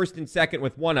got first and second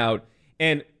with 1 out,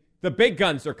 and the big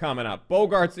guns are coming up.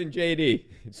 Bogarts and JD,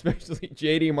 especially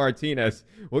JD Martinez.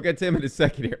 We'll get to him in a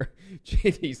second here.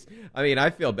 I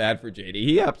feel bad for JD.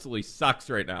 He absolutely sucks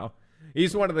right now.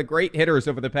 He's one of the great hitters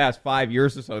over the past 5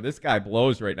 years or so. This guy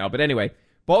blows right now. But anyway,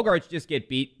 Bogarts just got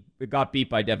beat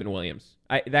by Devin Williams.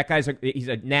 He's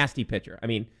a nasty pitcher. I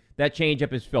mean, that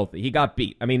changeup is filthy. He got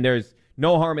beat. I mean, there's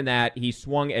no harm in that. He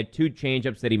swung at 2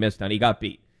 changeups that he missed on. He got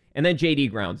beat. And then JD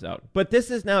grounds out. But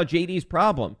this is now JD's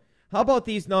problem. How about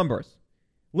these numbers?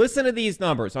 Listen to these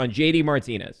numbers on JD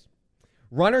Martinez.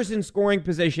 Runners in scoring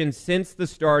position since the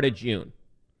start of June.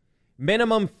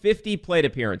 Minimum 50 plate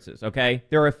appearances, okay?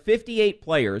 There are 58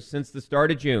 players since the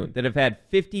start of June that have had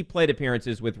 50 plate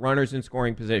appearances with runners in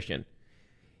scoring position.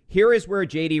 Here is where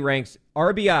JD ranks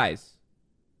RBIs,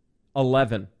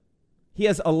 11. He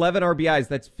has 11 RBIs.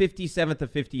 That's 57th of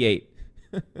 58.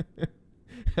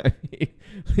 I mean,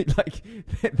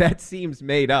 that seems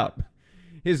made up.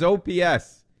 His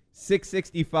OPS,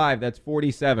 665. That's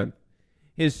 47th.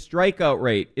 His strikeout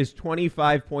rate is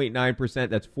 25.9%.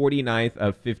 That's 49th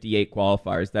of 58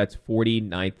 qualifiers. That's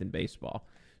 49th in baseball.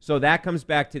 So that comes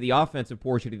back to the offensive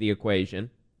portion of the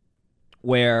equation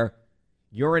where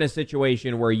you're in a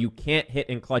situation where you can't hit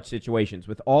in clutch situations.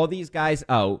 With all these guys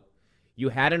out, you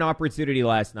had an opportunity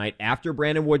last night. After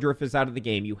Brandon Woodruff is out of the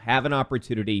game, you have an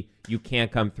opportunity. You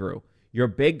can't come through. Your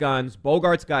big guns,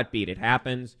 Bogarts got beat. It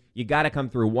happens. You got to come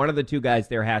through. One of the 2 guys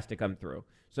there has to come through.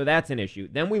 So that's an issue.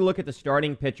 Then we look at the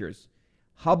starting pitchers.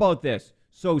 How about this?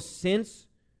 So since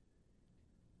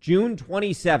June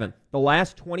 27th, the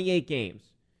last 28 games,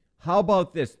 how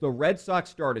about this? The Red Sox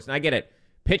starters, and I get it,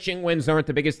 pitching wins aren't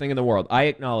the biggest thing in the world. I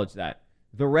acknowledge that.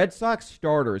 The Red Sox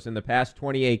starters in the past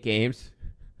 28 games,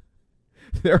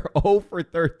 they're 0 for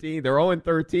 13. They're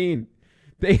 0-13.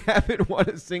 They haven't won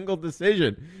a single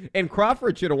decision. And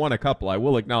Crawford should have won a couple. I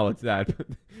will acknowledge that.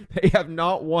 They have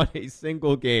not won a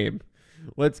single game.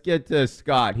 Let's get to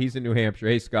Scott. He's in New Hampshire.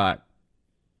 Hey, Scott.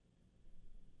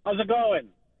 How's it going?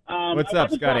 What's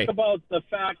up, Scotty? I want to talk about the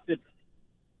fact that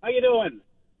 – how you doing?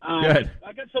 Good.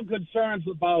 I got some concerns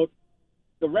about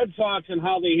the Red Sox and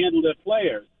how they handle their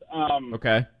players.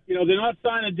 Okay. You know, they're not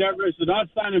signing Devers. They're not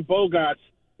signing Bogarts.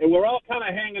 And we're all kind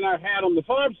of hanging our hat on the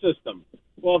farm system.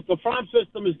 Well, if the farm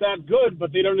system is that good,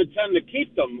 but they don't intend to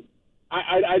keep them,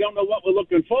 I don't know what we're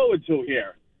looking forward to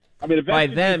here. I mean, by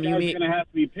eventually them, these you guys mean are going to have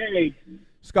to be paid.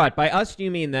 Scott, by us, do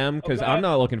you mean them? Because Okay. I'm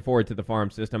not looking forward to the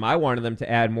farm system. I wanted them to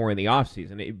add more in the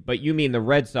offseason. But you mean the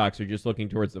Red Sox are just looking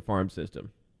towards the farm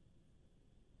system?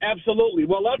 Absolutely.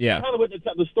 Well, that's kind of what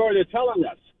the story they're telling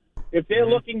us. If they're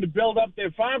looking to build up their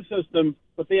farm system,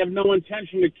 but they have no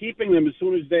intention of keeping them as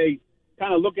soon as they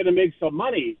kind of looking to make some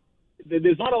money,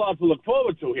 there's not a lot to look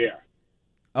forward to here.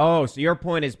 Oh, so your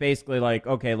point is basically like,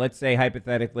 okay, let's say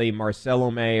hypothetically Marcelo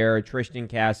Mayer, Tristan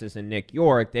Cassis, and Nick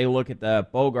York, they look at the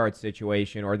Bogart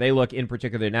situation, or they look in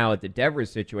particular now at the Devers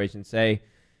situation and say,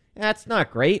 that's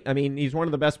not great. I mean, he's one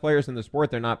of the best players in the sport.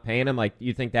 They're not paying him. Like,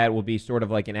 you think that will be sort of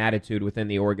like an attitude within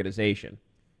the organization?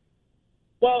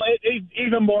 Well,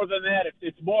 even more than that,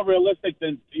 it's more realistic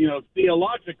than,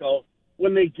 theological.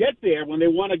 When they get there, when they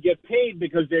want to get paid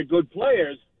because they're good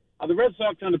players, are the Red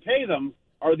Sox going to pay them?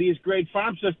 Or are these great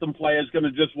farm system players going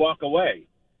to just walk away?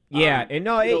 Yeah, and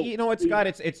you know what, Scott?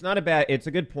 It's not a bad. It's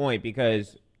a good point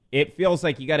because it feels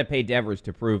like you got to pay Devers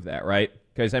to prove that, right?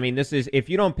 Because I mean, this is if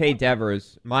you don't pay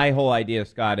Devers, my whole idea,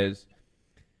 Scott, is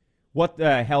what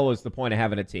the hell is the point of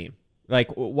having a team? Like,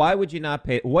 why would you not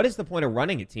pay? What is the point of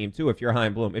running a team too if you're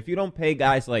Chaim Bloom? If you don't pay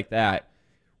guys like that,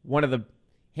 one of the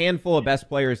handful of best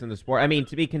players in the sport. I mean,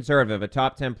 to be conservative, a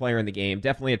top 10 player in the game,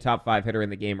 definitely a top 5 hitter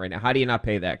in the game right now. How do you not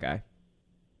pay that guy?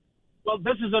 Well,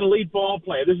 this is an elite ball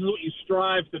player. This is what you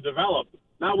strive to develop.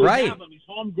 Now we have him. He's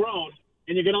homegrown,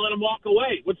 and you're going to let him walk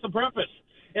away. What's the purpose?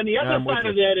 And the other side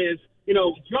of that is,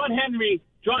 John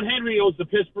Henry owns the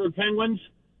Pittsburgh Penguins.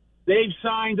 They've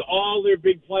signed all their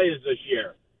big players this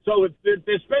year. So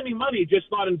they're spending money, just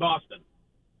not in Boston.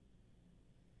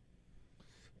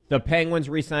 The Penguins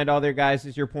re-signed all their guys,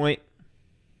 is your point?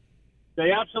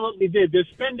 They absolutely did. They're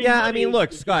spending. Yeah, money. I mean,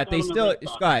 look, Scott. They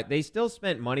still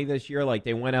spent money this year. Like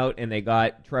they went out and they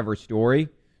got Trevor Story.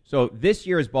 So this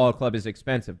year's ball club is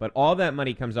expensive, but all that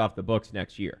money comes off the books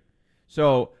next year.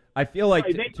 So I feel like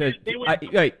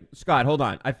Scott, hold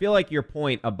on. I feel like your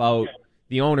point about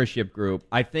the ownership group,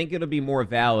 I think it'll be more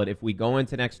valid if we go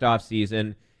into next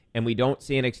offseason and we don't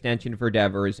see an extension for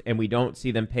Devers and we don't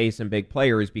see them pay some big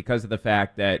players because of the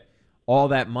fact that all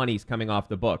that money's coming off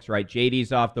the books, right?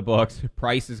 JD's off the books.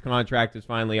 Price's contract is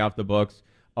finally off the books.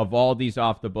 Evaldi's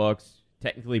off the books.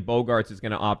 Technically, Bogarts is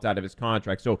going to opt out of his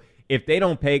contract. So if they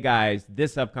don't pay guys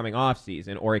this upcoming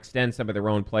offseason or extend some of their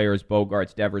own players,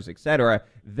 Bogarts, Devers, etc.,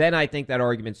 then I think that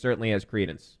argument certainly has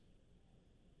credence.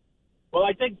 Well,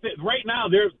 I think that right now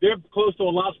they're close to a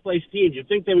last place team. You'd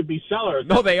think they would be sellers.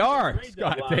 No, they are,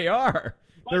 Scott. They are.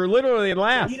 They're literally in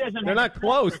last. They're not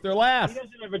close. They're last.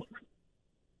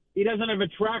 He doesn't have a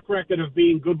track record of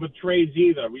being good with trades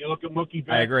either. When you look at Mookie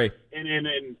Betts, I agree. And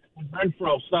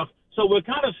Renfroe stuff. So we're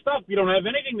kind of stuck. We don't have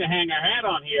anything to hang our hat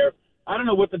on here. I don't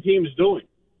know what the team is doing.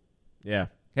 Yeah.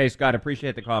 Hey, Scott,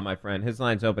 appreciate the call, my friend. His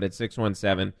line's open at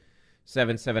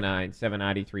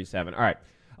 617-779-7937. All right.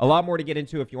 A lot more to get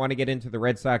into. If you want to get into the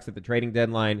Red Sox at the trading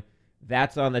deadline,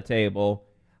 that's on the table.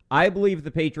 I believe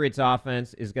the Patriots'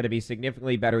 offense is going to be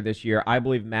significantly better this year. I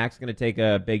believe Mac's going to take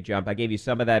a big jump. I gave you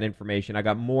some of that information. I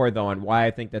got more, though, on why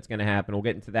I think that's going to happen. We'll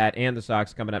get into that and the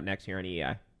Sox coming up next here on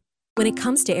EI. When it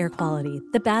comes to air quality,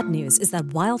 the bad news is that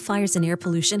wildfires and air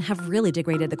pollution have really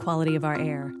degraded the quality of our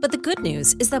air. But the good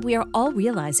news is that we are all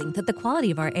realizing that the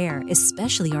quality of our air,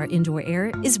 especially our indoor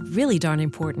air, is really darn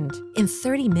important. In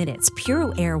 30 minutes,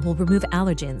 Puro Air will remove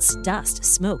allergens, dust,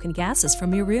 smoke, and gases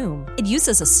from your room. It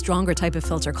uses a stronger type of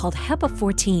filter called HEPA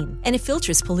 14, and it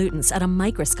filters pollutants at a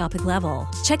microscopic level.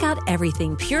 Check out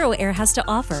everything Puro Air has to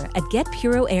offer at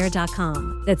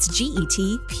getpuroair.com. That's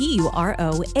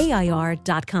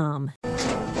GETPUROAIR.com.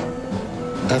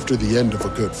 After the end of a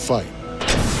good fight,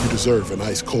 you deserve an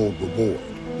ice-cold reward.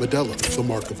 Modelo, the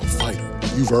mark of a fighter.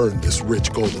 You've earned this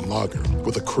rich golden lager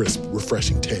with a crisp,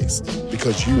 refreshing taste.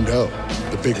 Because you know,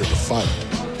 the bigger the fight,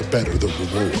 the better the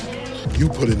reward. You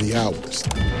put in the hours,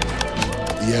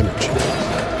 the energy,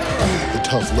 the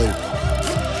tough labor.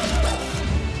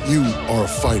 You are a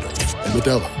fighter, and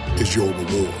Modelo is your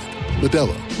reward.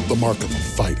 Modelo, the mark of a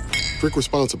fighter. Drink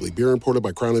responsibly. Beer imported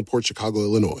by Crown Imports, Chicago,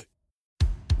 Illinois.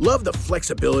 Love the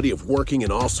flexibility of working in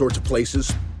all sorts of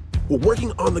places? Well,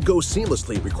 working on the go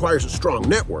seamlessly requires a strong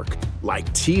network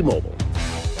like T-Mobile.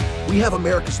 We have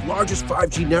America's largest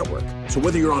 5G network, so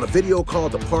whether you're on a video call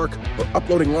at the park or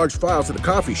uploading large files at a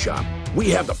coffee shop,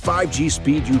 we have the 5G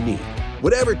speed you need.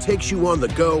 Whatever takes you on the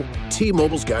go,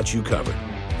 T-Mobile's got you covered.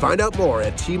 Find out more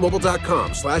at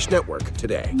T-Mobile.com/network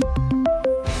today.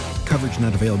 Coverage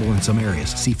not available in some areas.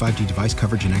 See 5G device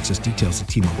coverage and access details at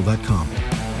T-Mobile.com.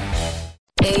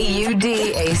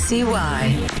 AUDACY.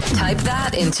 Type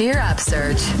that into your app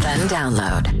search, then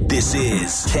download. This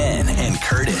is Ken and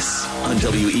Curtis on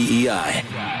WEEI.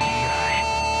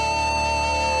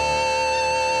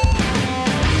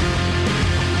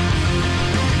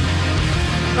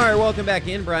 All right, welcome back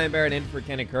in. Brian Barrett in for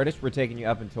Ken and Curtis. We're taking you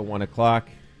up until 1 o'clock.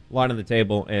 A lot on the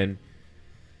table, and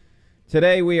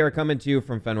today we are coming to you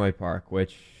from Fenway Park,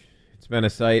 which it's been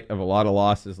a site of a lot of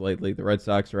losses lately. The Red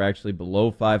Sox are actually below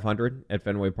 500 at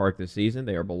Fenway Park this season.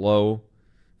 They are below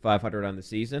 500 on the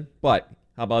season. But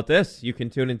how about this? You can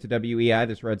tune into WEI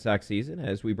this Red Sox season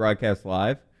as we broadcast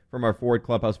live from our Ford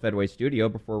Clubhouse Fenway studio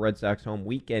before Red Sox home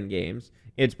weekend games.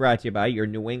 It's brought to you by your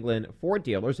New England Ford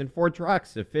dealers and Ford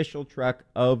Trucks, official truck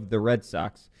of the Red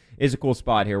Sox. It's a cool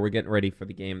spot here. We're getting ready for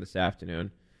the game this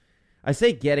afternoon. I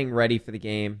say getting ready for the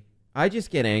game. I just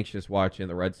get anxious watching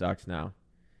the Red Sox now.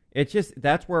 It's just,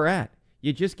 that's where we're at.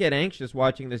 You just get anxious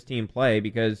watching this team play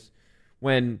because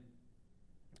when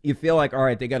you feel like, all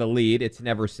right, they got a lead, it's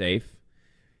never safe.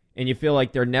 And you feel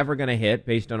like they're never going to hit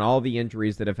based on all the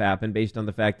injuries that have happened, based on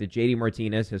the fact that JD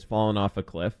Martinez has fallen off a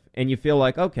cliff. And you feel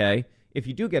like, okay, if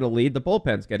you do get a lead, the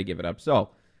bullpen's got to give it up.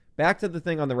 So back to the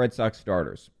thing on the Red Sox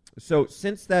starters. So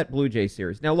since that Blue Jay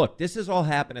series, now look, this has all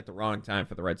happened at the wrong time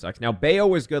for the Red Sox. Now, Bayo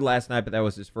was good last night, but that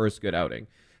was his first good outing.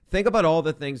 Think about all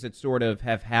the things that sort of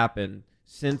have happened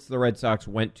since the Red Sox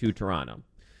went to Toronto.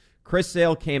 Chris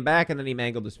Sale came back, and then he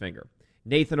mangled his finger.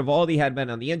 Nathan Eovaldi had been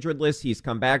on the injured list. He's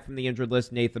come back from the injured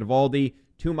list. Nathan Eovaldi,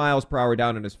 2 miles per hour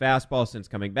down on his fastball since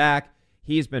coming back.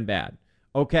 He's been bad.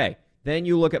 Okay, then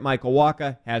you look at Michael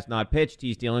Wacha, has not pitched.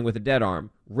 He's dealing with a dead arm.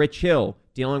 Rich Hill,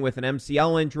 dealing with an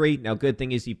MCL injury. Now, good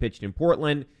thing is he pitched in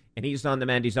Portland, and he's on the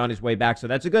mend. He's on his way back, so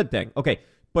that's a good thing. Okay,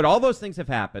 but all those things have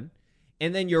happened.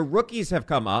 And then your rookies have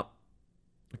come up.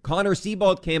 Connor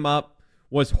Seabold came up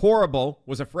was horrible,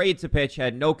 was afraid to pitch,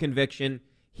 had no conviction.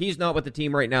 He's not with the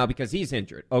team right now because he's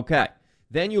injured. Okay.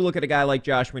 Then you look at a guy like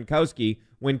Josh Winkowski.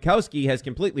 Winkowski has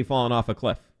completely fallen off a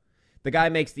cliff. The guy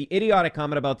makes the idiotic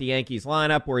comment about the Yankees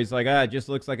lineup where he's like, it just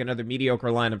looks like another mediocre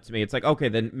lineup to me. It's like, okay,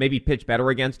 then maybe pitch better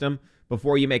against him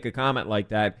before you make a comment like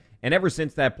that. And ever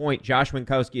since that point, Josh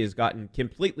Winkowski has gotten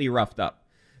completely roughed up.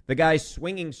 The guy's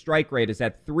swinging strike rate is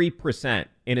at 3%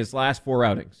 in his last 4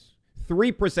 outings.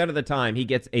 3% of the time he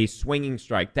gets a swinging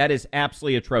strike. That is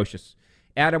absolutely atrocious.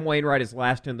 Adam Wainwright is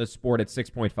last in the sport at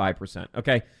 6.5%.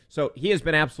 Okay, so he has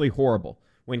been absolutely horrible.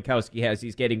 Winkowski has.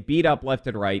 He's getting beat up left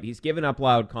and right. He's given up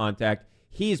loud contact.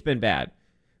 He's been bad.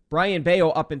 Brian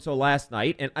Bayo up until last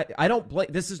night, and I don't blame.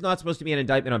 This is not supposed to be an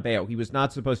indictment on Bayo. He was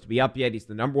not supposed to be up yet. He's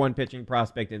the number 1 pitching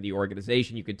prospect in the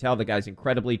organization. You could tell the guy's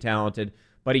incredibly talented,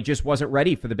 but he just wasn't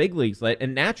ready for the big leagues yet.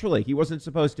 And naturally, he wasn't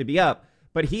supposed to be up,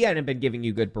 but he hadn't been giving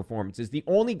you good performances. The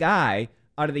only guy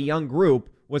out of the young group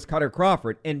was Cutter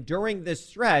Crawford. And during this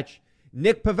stretch,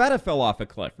 Nick Pivetta fell off a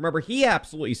cliff. Remember, he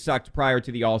absolutely sucked prior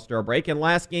to the All-Star break. And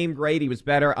last game, great. He was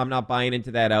better. I'm not buying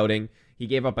into that outing. He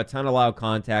gave up a ton of loud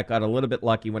contact, got a little bit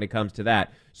lucky when it comes to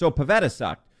that. So Pivetta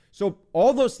sucked. So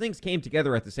all those things came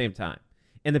together at the same time.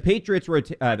 And the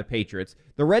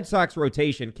Red Sox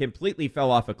rotation completely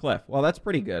fell off a cliff. Well, that's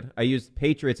pretty good. I used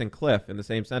Patriots and cliff in the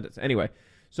same sentence. Anyway,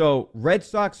 so Red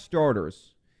Sox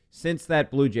starters since that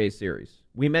Blue Jays series.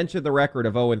 We mentioned the record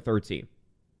of 0-13.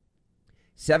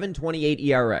 7.28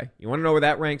 ERA. You want to know where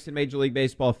that ranks in Major League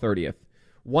Baseball? 30th.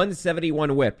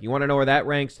 171 whip. You want to know where that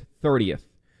ranks? 30th.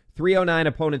 309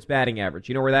 opponent's batting average.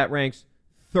 You know where that ranks?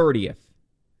 30th.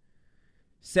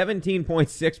 17.6%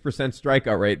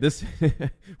 strikeout rate. This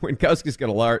Winkowski's got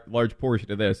a large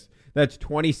portion of this. That's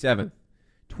 27th.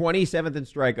 27th in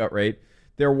strikeout rate.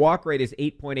 Their walk rate is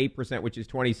 8.8%, which is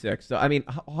 26. So, I mean,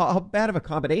 how bad of a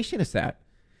combination is that?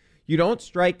 You don't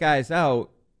strike guys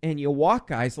out, and you walk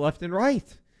guys left and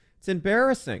right. It's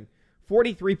embarrassing.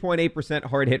 43.8%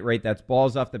 hard hit rate. That's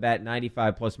balls off the bat,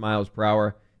 95+ miles per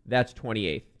hour. That's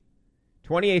 28th.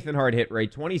 28th in hard hit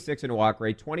rate, 26th in walk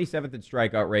rate, 27th in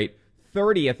strikeout rate,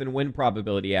 30th in win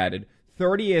probability added,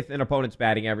 30th in opponent's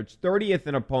batting average,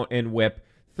 30th in whip,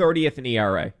 30th in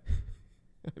ERA.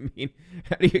 I mean,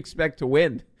 how do you expect to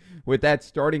win with that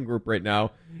starting group right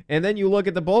now? And then you look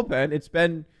at the bullpen. It's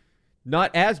been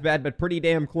not as bad, but pretty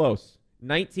damn close.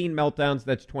 19 meltdowns,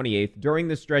 that's 28th. During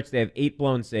this stretch, they have 8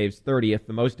 blown saves, 30th,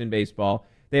 the most in baseball.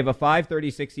 They have a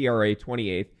 5.36 ERA,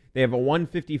 28th. They have a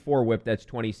 154 whip, that's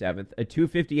 27th. A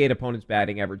 258 opponent's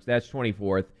batting average, that's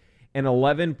 24th. An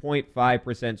 11.5%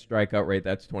 strikeout rate,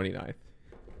 that's 29th.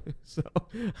 So,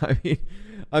 I mean,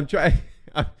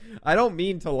 I don't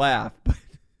mean to laugh, but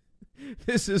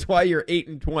this is why you're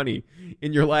 8-20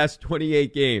 in your last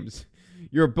 28 games.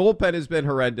 Your bullpen has been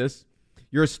horrendous.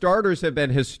 Your starters have been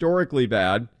historically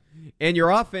bad, and your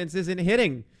offense isn't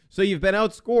hitting. So you've been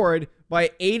outscored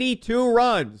by 82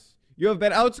 runs. You have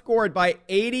been outscored by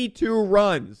 82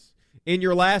 runs in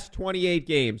your last 28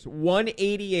 games,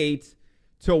 188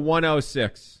 to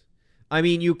 106. I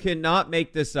mean, you cannot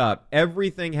make this up.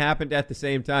 Everything happened at the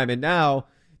same time. And now,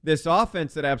 this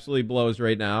offense that absolutely blows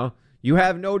right now, you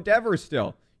have no Devers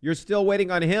still. You're still waiting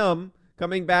on him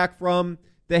coming back from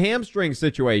the hamstring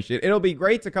situation. It'll be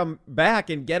great to come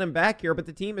back and get him back here, but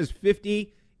the team is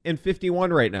 50-51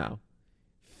 right now.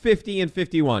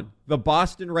 50-51. The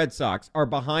Boston Red Sox are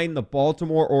behind the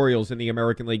Baltimore Orioles in the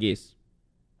American League East.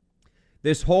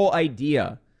 This whole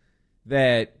idea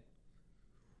that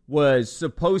was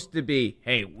supposed to be,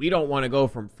 hey, we don't want to go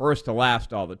from first to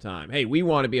last all the time. Hey, we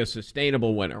want to be a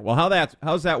sustainable winner. Well,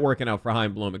 how's that working out for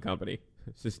Chaim Bloom and company?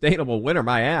 Sustainable winner,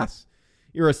 my ass.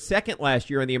 You were second last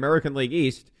year in the American League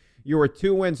East. You were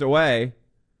 2 wins away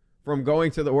from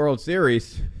going to the World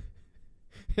Series.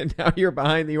 And now you're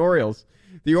behind the Orioles.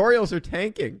 The Orioles are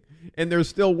tanking, and they're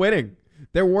still winning.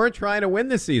 They weren't trying to win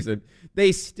this season.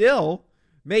 They still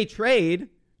may trade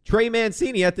Trey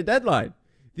Mancini at the deadline.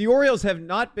 The Orioles have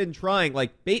not been trying,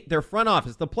 like their front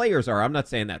office, the players are. I'm not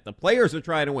saying that. The players are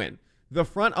trying to win. The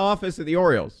front office of the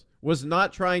Orioles was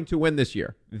not trying to win this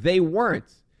year. They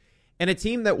weren't. And a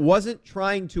team that wasn't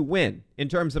trying to win in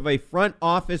terms of a front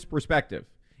office perspective,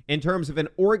 in terms of an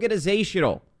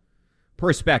organizational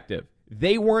perspective,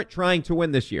 they weren't trying to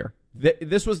win this year.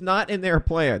 This was not in their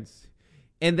plans.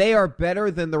 And they are better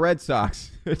than the Red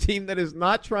Sox. A team that is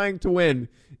not trying to win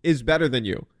is better than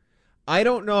you. I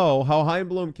don't know how Chaim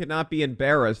Bloom cannot be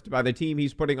embarrassed by the team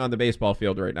he's putting on the baseball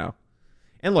field right now.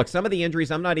 And look, some of the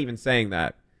injuries, I'm not even saying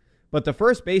that. But the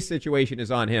first base situation is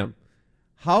on him.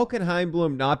 How can Chaim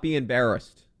Bloom not be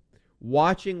embarrassed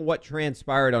watching what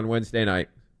transpired on Wednesday night?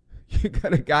 You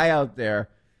got a guy out there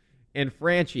in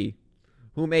Franchi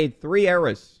who made 3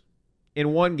 errors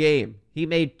in one game. He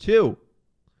made 2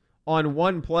 on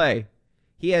one play.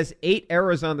 He has 8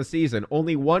 errors on the season.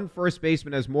 Only one first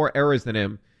baseman has more errors than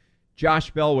him, Josh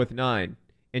Bell with 9.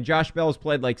 And Josh Bell's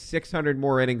played like 600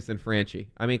 more innings than Franchy.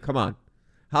 I mean, come on.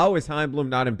 How is Chaim Bloom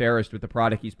not embarrassed with the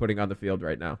product he's putting on the field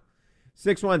right now?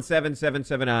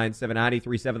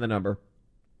 617-779-7937, the number.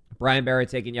 Brian Barrett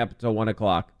taking you up until 1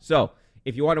 o'clock. So,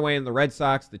 if you want to weigh in the Red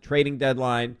Sox, the trading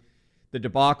deadline, the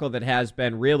debacle that has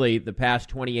been really the past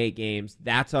 28 games,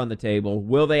 that's on the table.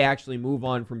 Will they actually move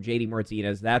on from JD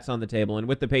Martinez? That's on the table. And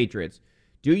with the Patriots,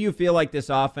 do you feel like this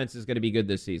offense is going to be good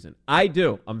this season? I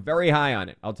do. I'm very high on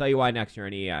it. I'll tell you why next year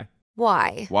on EI.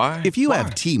 Why? If you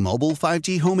have T-Mobile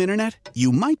 5G home internet,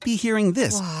 you might be hearing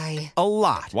this a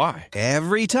lot. Why?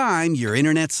 Every time your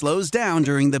internet slows down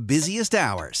during the busiest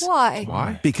hours.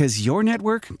 Why? Because your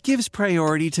network gives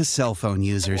priority to cell phone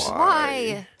users.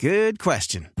 Why? Good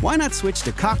question. Why not switch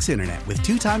to Cox Internet with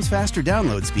 2 times faster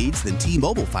download speeds than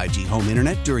T-Mobile 5G home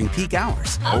internet during peak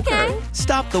hours? Okay.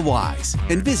 Stop the whys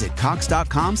and visit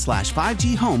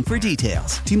cox.com/5G home for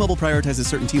details. T-Mobile prioritizes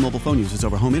certain T-Mobile phone users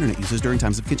over home internet users during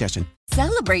times of congestion.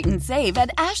 Celebrate and save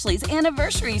at Ashley's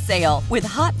Anniversary Sale. With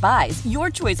Hot Buys, your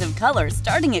choice of colors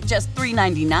starting at just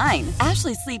 $3.99.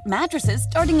 Ashley Sleep mattresses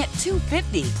starting at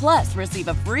 $2.50. Plus, receive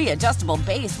a free adjustable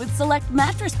base with select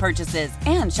mattress purchases.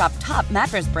 And shop top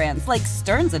mattress brands like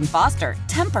Stearns & Foster,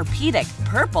 Tempur-Pedic,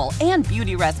 Purple, and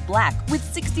Beautyrest Black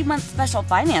with 60-month special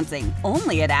financing.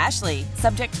 Only at Ashley.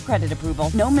 Subject to credit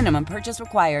approval. No minimum purchase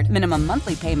required. Minimum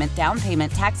monthly payment, down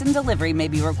payment, tax, and delivery may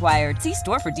be required. See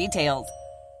store for details.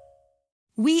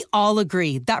 We all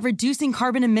agree that reducing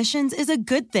carbon emissions is a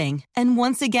good thing. And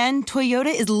once again, Toyota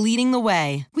is leading the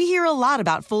way. We hear a lot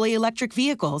about fully electric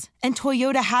vehicles, and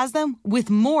Toyota has them with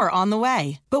more on the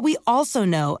way. But we also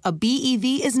know a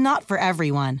BEV is not for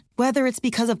everyone, whether it's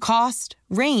because of cost,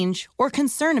 range, or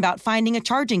concern about finding a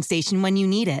charging station when you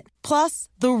need it. Plus,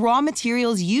 the raw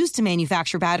materials used to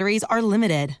manufacture batteries are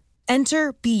limited.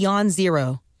 Enter Beyond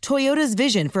Zero, Toyota's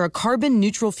vision for a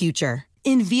carbon-neutral future.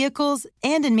 In vehicles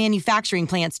and in manufacturing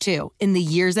plants, too, in the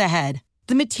years ahead.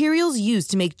 The materials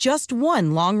used to make just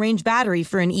one long-range battery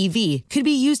for an EV could be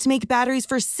used to make batteries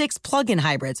for 6 plug-in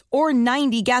hybrids or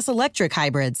 90 gas-electric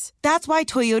hybrids. That's why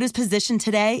Toyota's position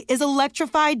today is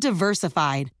electrified,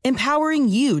 diversified, empowering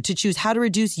you to choose how to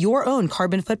reduce your own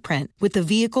carbon footprint with the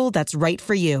vehicle that's right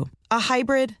for you. A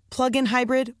hybrid, plug-in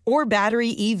hybrid, or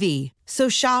battery EV. So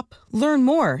shop, learn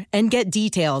more, and get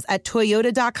details at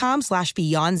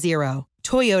toyota.com/beyondzero.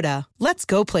 Toyota, let's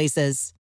go places.